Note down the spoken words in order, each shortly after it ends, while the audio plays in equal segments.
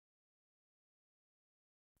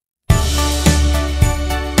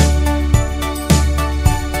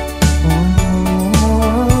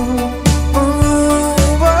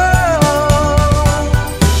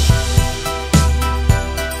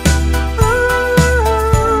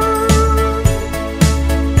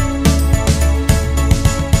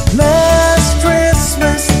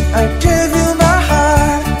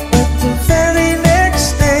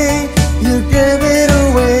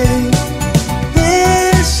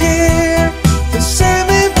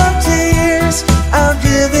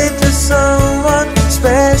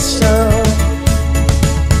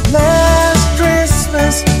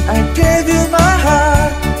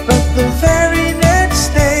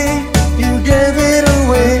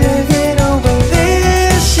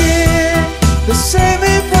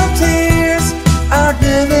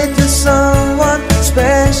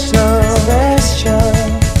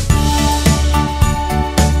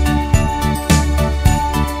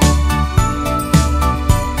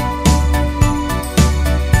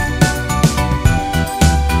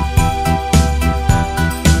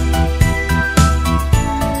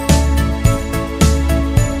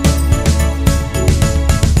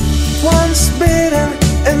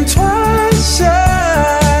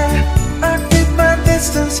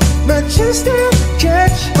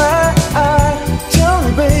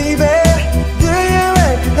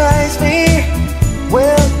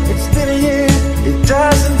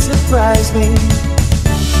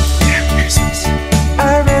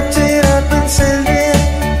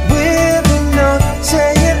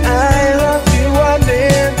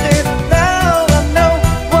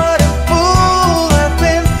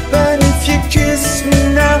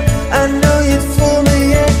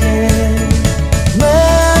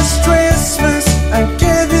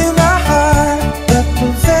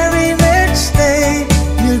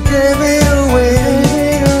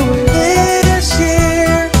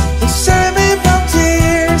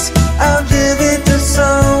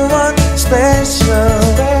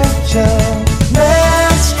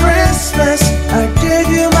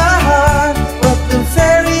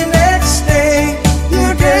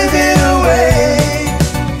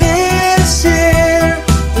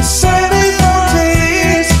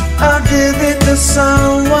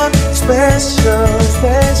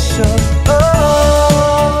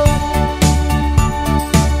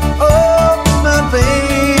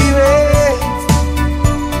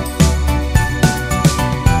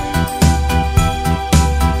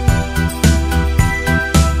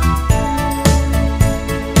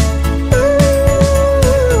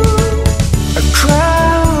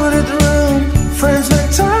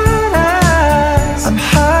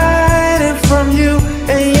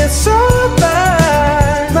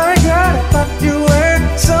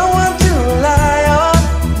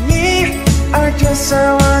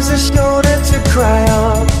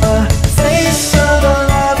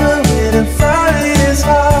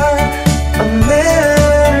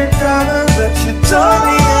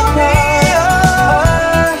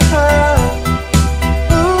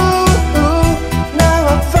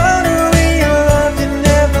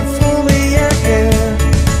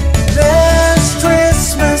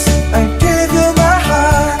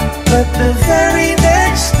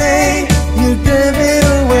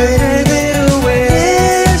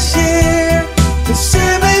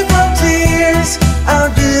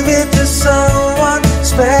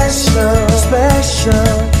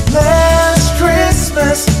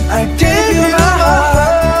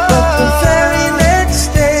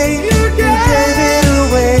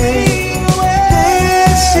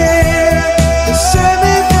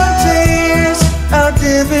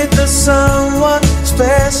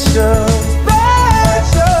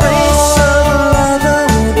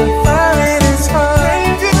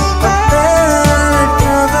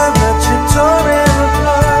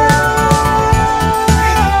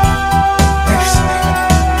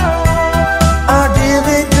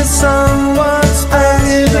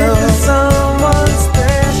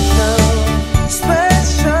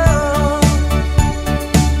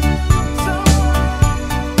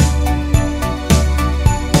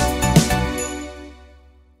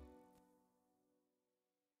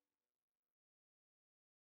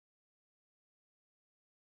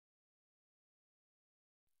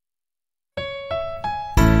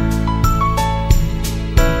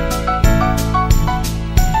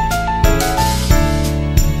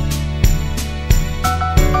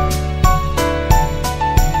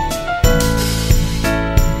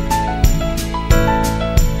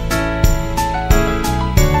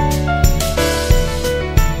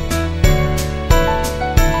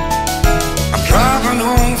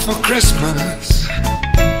for Christmas.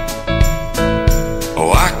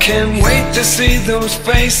 Oh, I can't wait to see those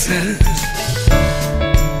faces.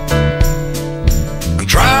 I'm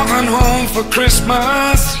driving home for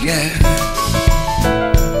Christmas, yeah.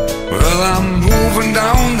 Well, I'm moving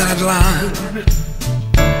down that line,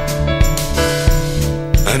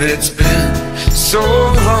 and it's been so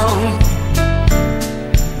long,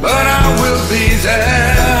 but I will be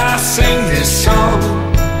there. I sing this song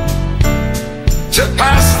to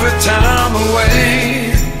pass the time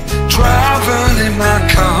away, driving in my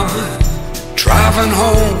car, driving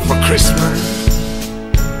home for Christmas.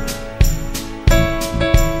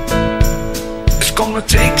 It's gonna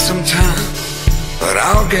take some time, but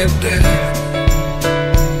I'll get there.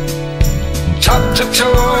 Top to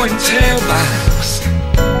toe in tailbacks.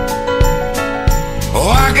 Oh,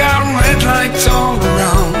 I got red lights all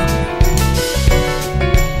around,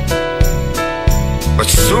 but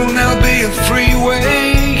soon there'll be a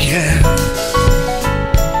freeway, yeah.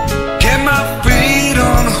 Get my feet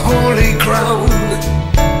on holy ground.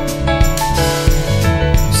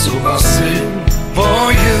 So I'll sing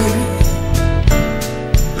for you,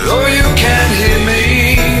 though you can't hear me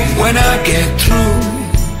when I get through,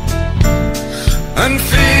 and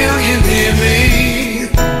feel you near me.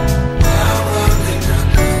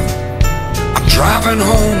 I'm driving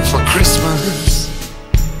home for Christmas,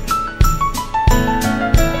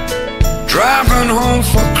 driving home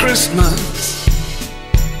for Christmas,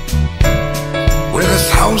 with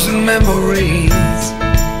 1,000 memories.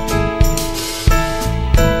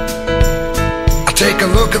 I take a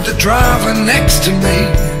look at the driver next to me.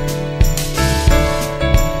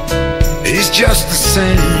 He's just the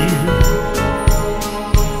same,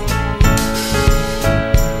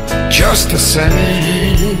 just the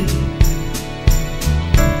same.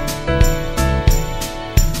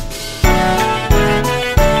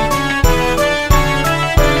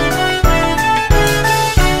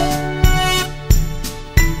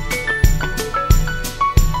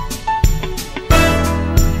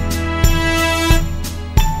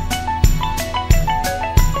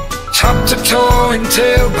 Top to toe in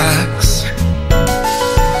tailbacks.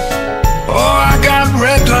 Oh, I got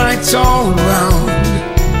red lights all around.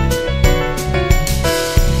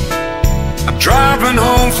 I'm driving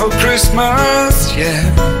home for Christmas, yeah.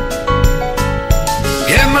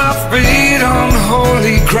 Get my feet on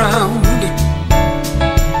holy ground.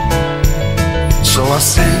 So I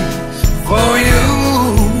sing for you,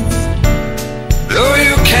 though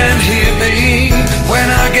you can't hear me when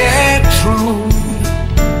I get through.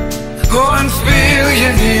 Go and feel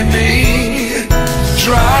you near me,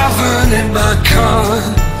 driving in my car,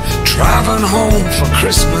 driving home for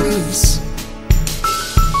Christmas,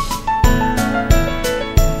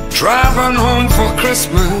 driving home for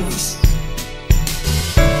Christmas,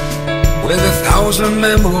 with 1,000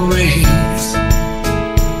 memories.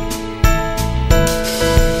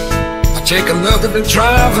 I take a look at the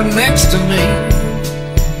driver next to me.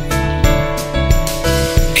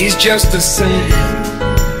 He's just the same.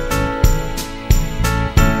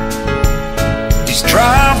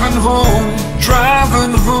 Driving home,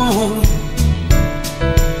 driving home,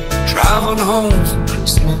 driving home for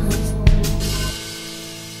Christmas.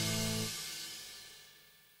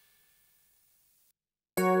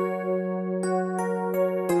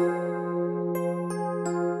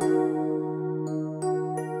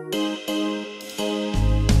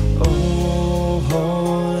 Oh,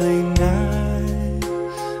 holy night,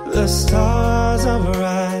 the stars are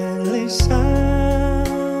brightly shining.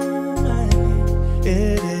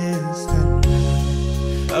 It is the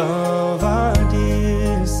night of our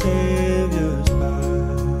dear Savior's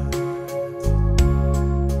birth.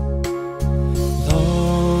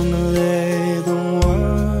 Long lay the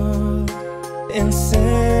world in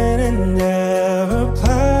sin and ever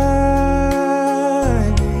pining,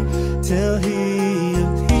 till He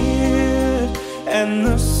appeared and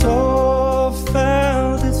the soul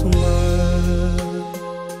found its worth.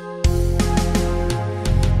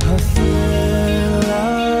 A thrill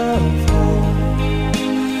of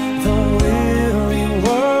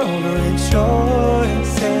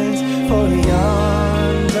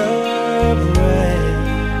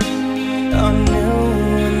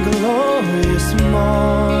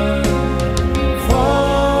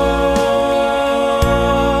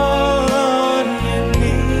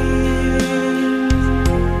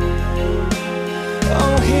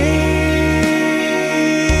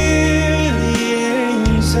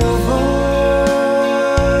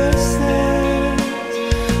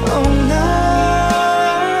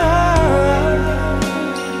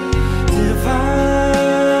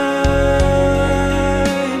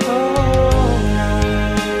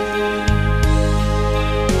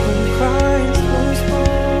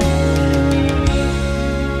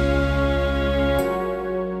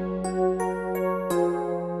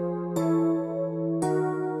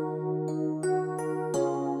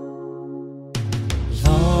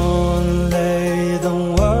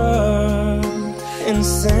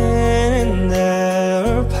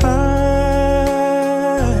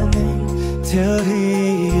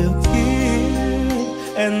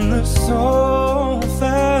soul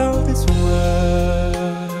felt its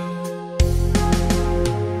worth.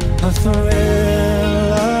 A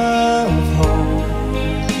thrill of hope,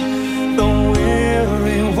 the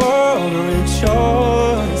weary world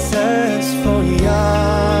rejoices for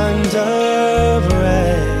yonder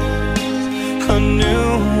rest. A new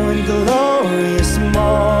and glorious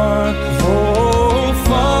mark of hope.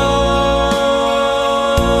 Fall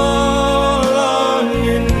on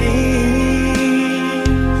your knees.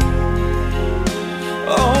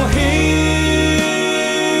 Oh, hear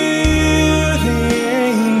the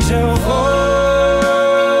angel voices.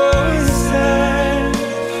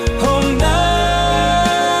 Oh, night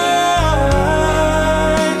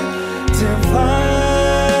divine.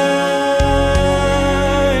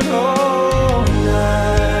 Oh,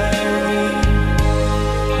 night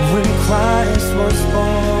when Christ was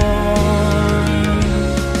born.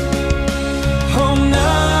 Oh,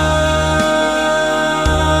 night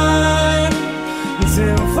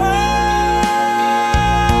divine.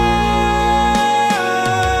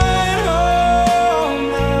 Oh,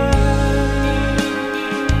 night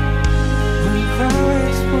when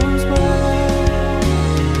Christ was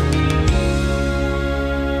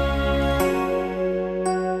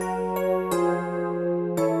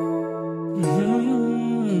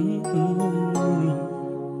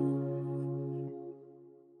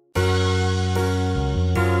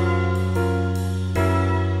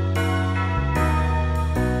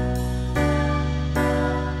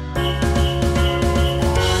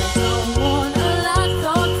Don't want a lot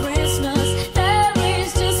for Christmas. There is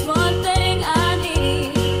just one thing I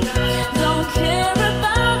need. Don't care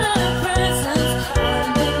about the presents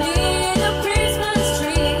underneath the Christmas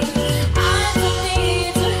tree. I don't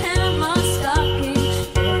need to hang my stocking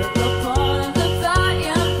upon the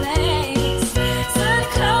fireplace. Santa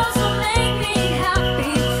Claus will make me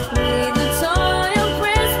happy with the toy on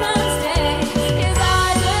Christmas Day. 'Cause I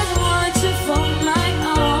just want you for my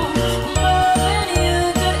own, more than you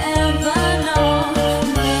could ever know.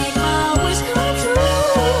 Make my wish come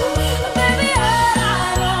true, baby. All I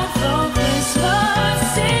want for Christmas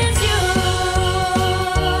is you.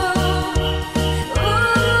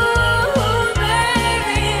 Ooh,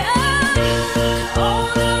 baby, all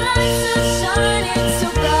the lights are shining so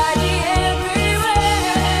brightly everywhere,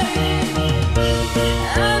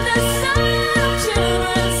 and the sound of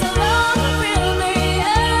children's love fill the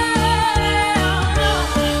air.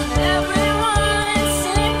 Everyone is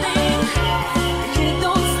singing, keep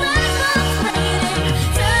those snowflakes raining.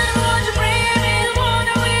 Tell me what you bring me, the one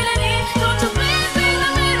I really need. Don't you please bring my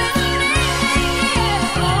baby to me?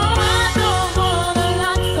 Oh, I don't want a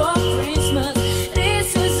lot for Christmas. This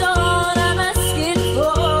is all I'm asking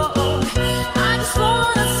for. I just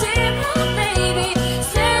wanna see my baby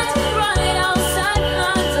standing right outside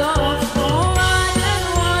my door. Oh, I just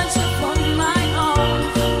want you for my own,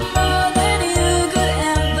 more than you could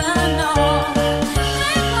ever know.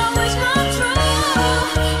 Make my wish come true,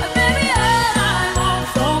 baby. All I want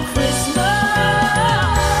for Christmas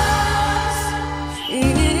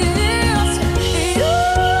is you.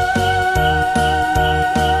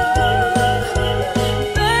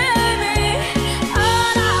 Baby,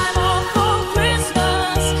 all I want for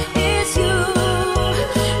Christmas is you.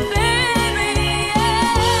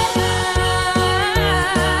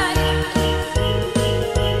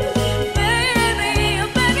 Baby,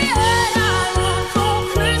 baby, all I want for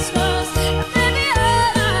Christmas, baby,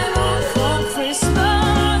 all I want for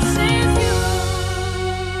Christmas is you.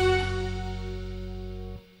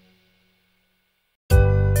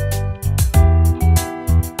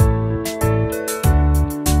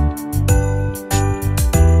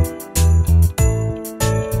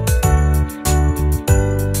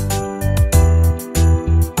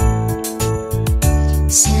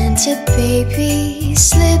 Santa baby,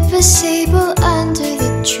 slip a sable under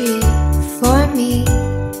the tree for me.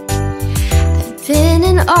 I've been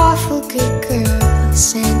an awful good girl,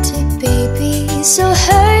 Santa baby, so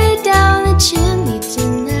hurry down the chimney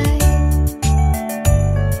tonight.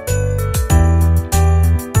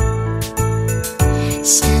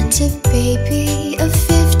 Santa baby, a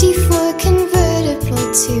 54 convertible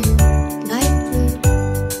to light blue.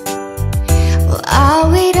 Well, I'll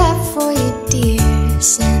wait up for you, dear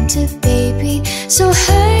Santa baby, so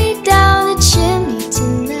hurry down the chimney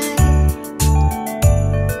tonight.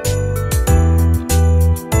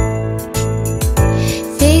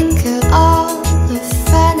 Think of all the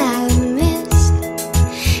fun I'll miss.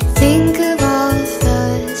 Think of all the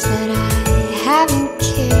fellas that I haven't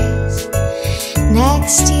kissed.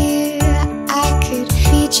 Next year I could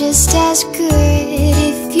be just as good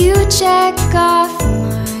if you check off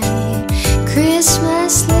my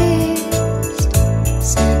Christmas list.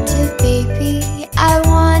 Santa baby,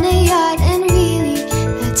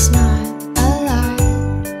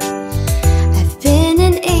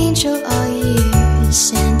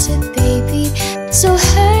 Santa baby, so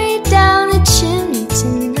hurry down the chimney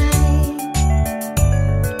tonight.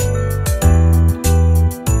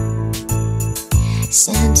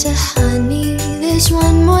 Santa honey, there's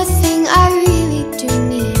one more thing I really do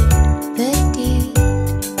need, the deed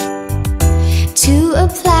to a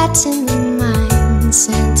platinum mine.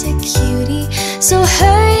 Santa cutie, so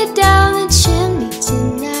hurry down the chimney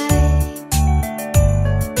tonight.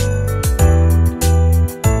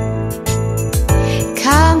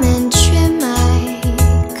 Come and trim my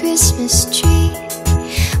Christmas tree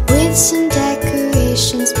with some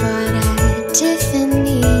decorations bought at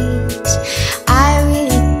Tiffany's. I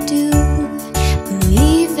really do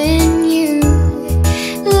believe in you.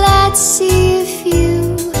 Let's see if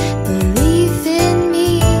you believe in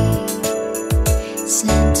me.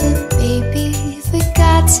 Santa baby,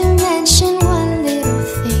 forgot to mention one little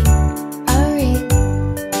thing, a ring.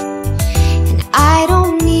 And I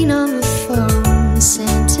don't mean on the phone,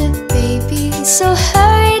 Santa baby, so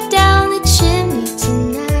hurry down the chimney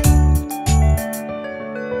tonight.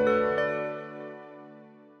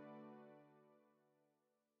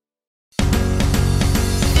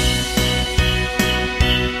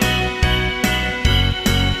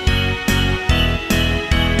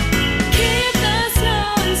 Keep the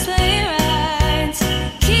snow and sleigh rides.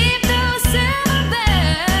 Keep those silver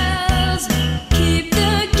bells. Keep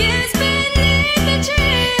the gifts beneath the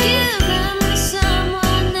tree. Give them to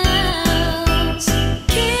someone else.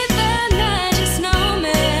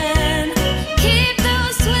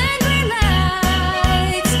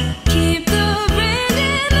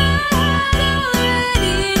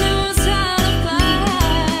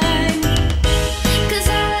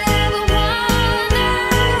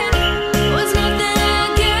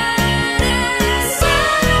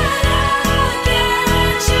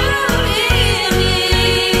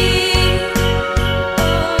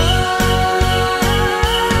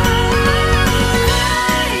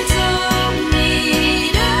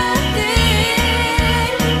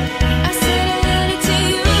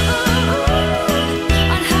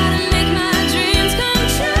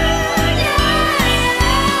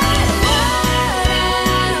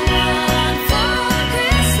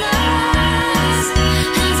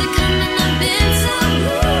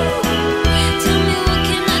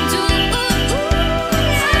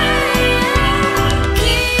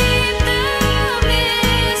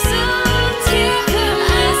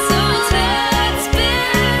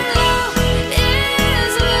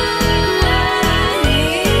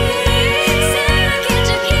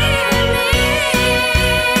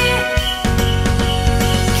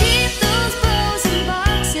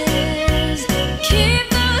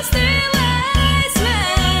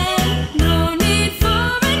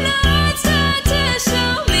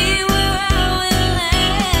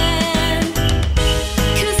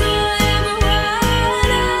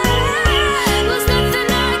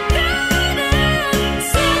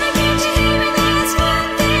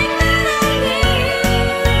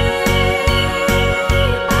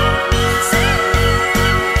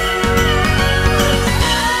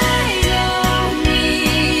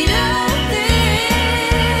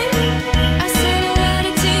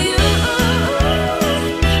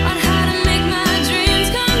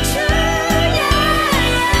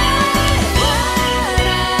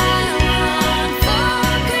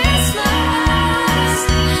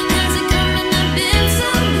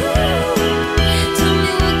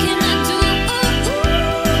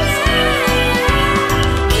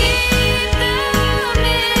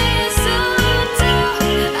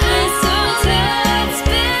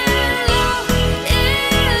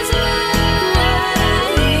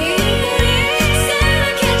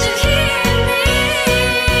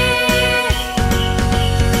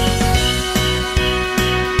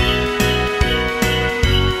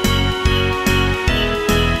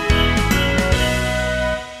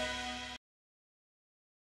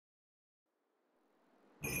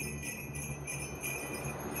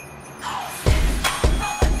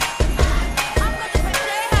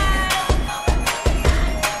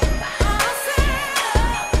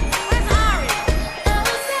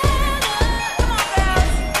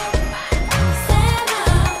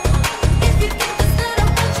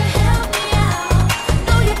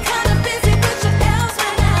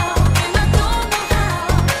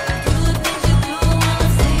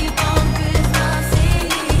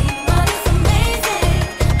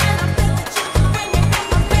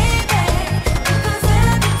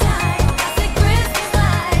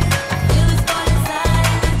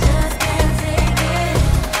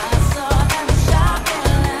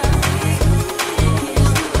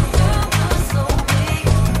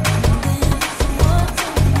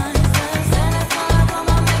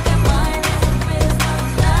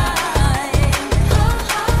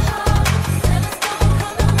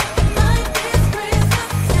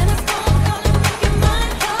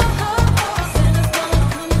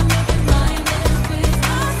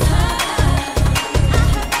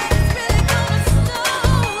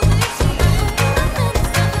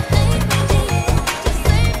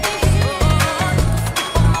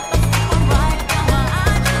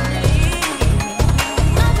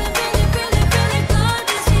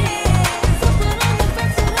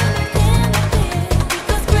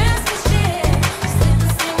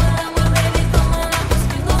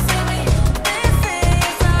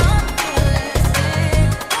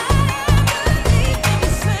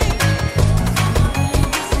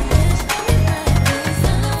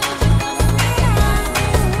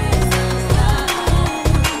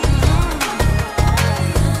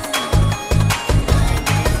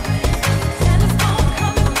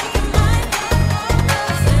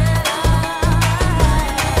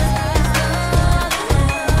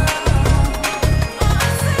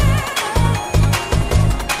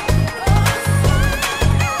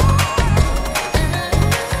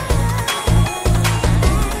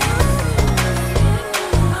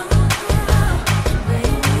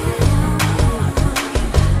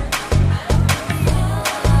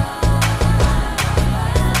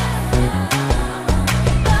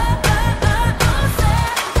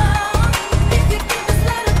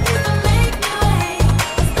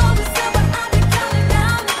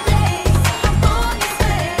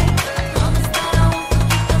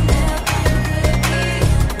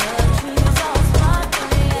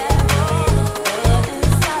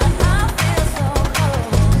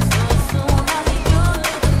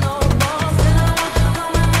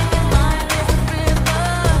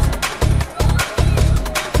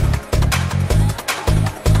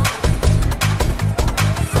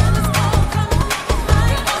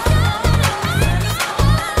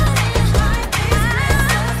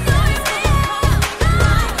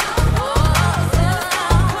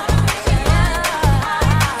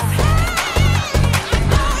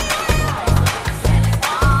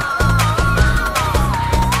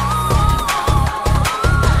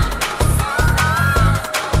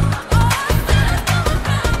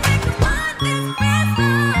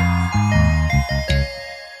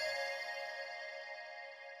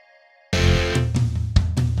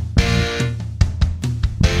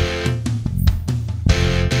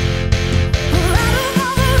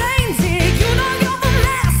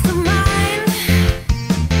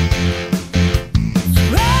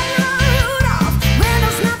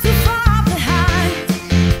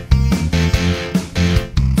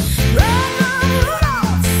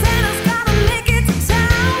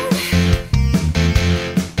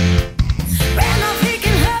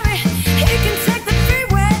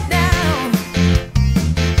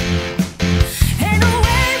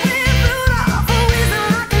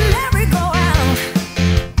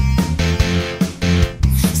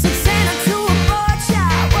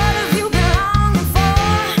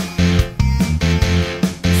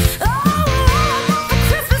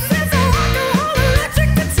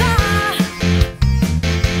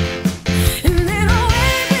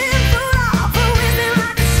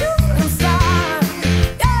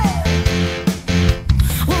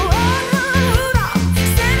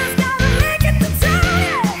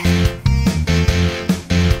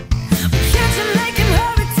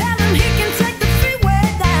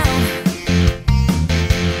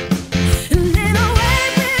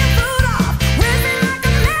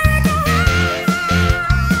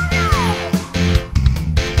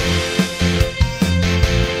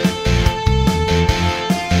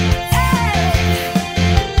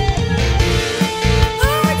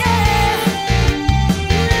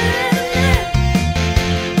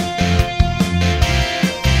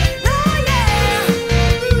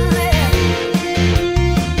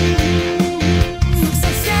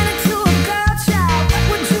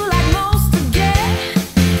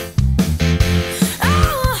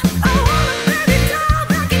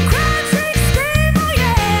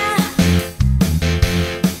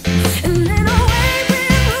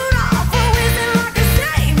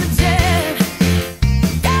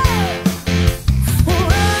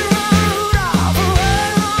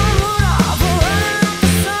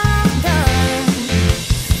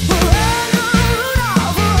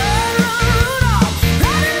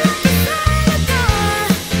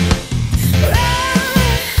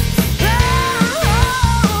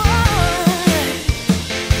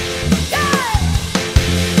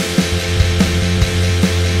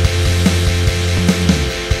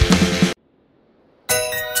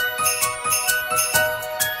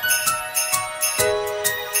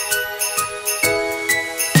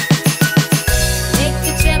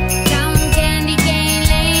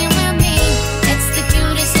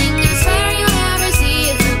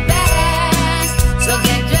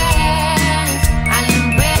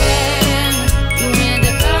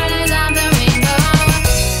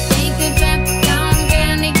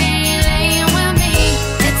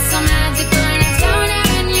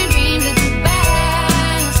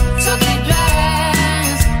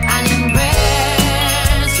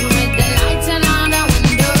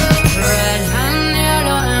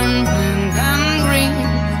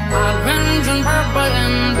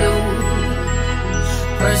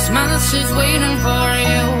 Christmas is waiting for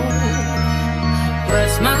you.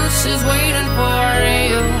 Christmas is waiting for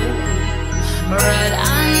you. Red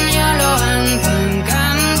and yellow and pink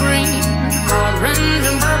and green, orange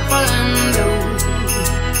and purple and blue.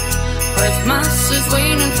 Christmas is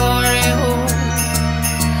waiting for you.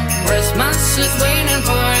 Christmas is waiting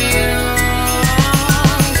for you.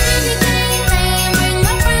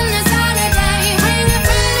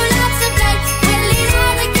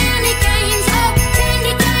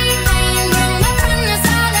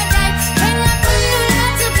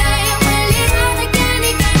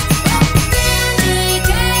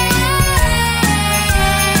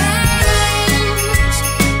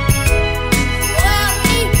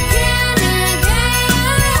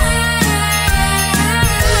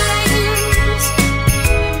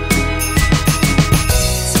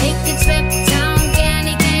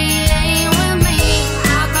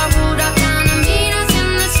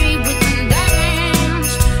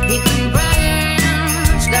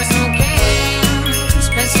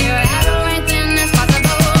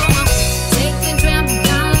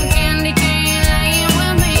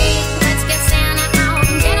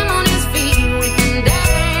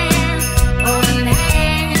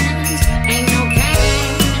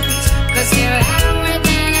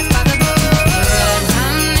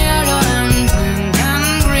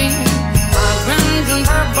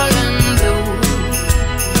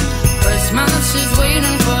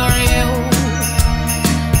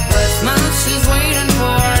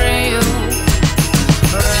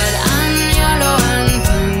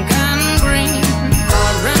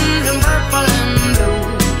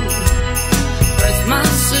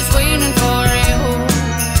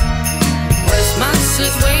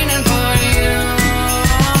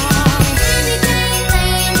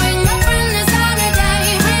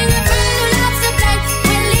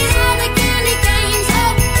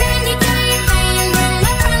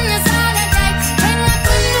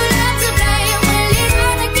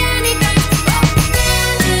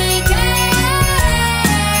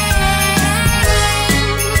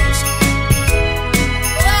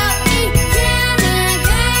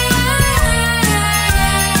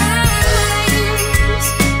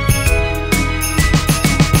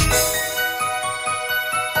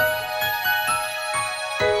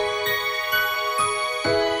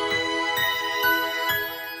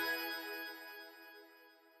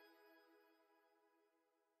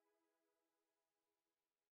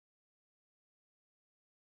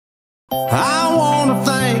 I wanna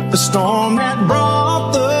thank the storm that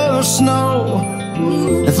brought the snow,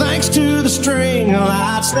 and thanks to the string of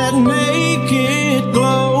lights that make it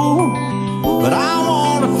glow. But I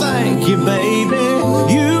wanna thank you, baby,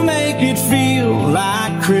 you make it feel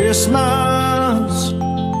like Christmas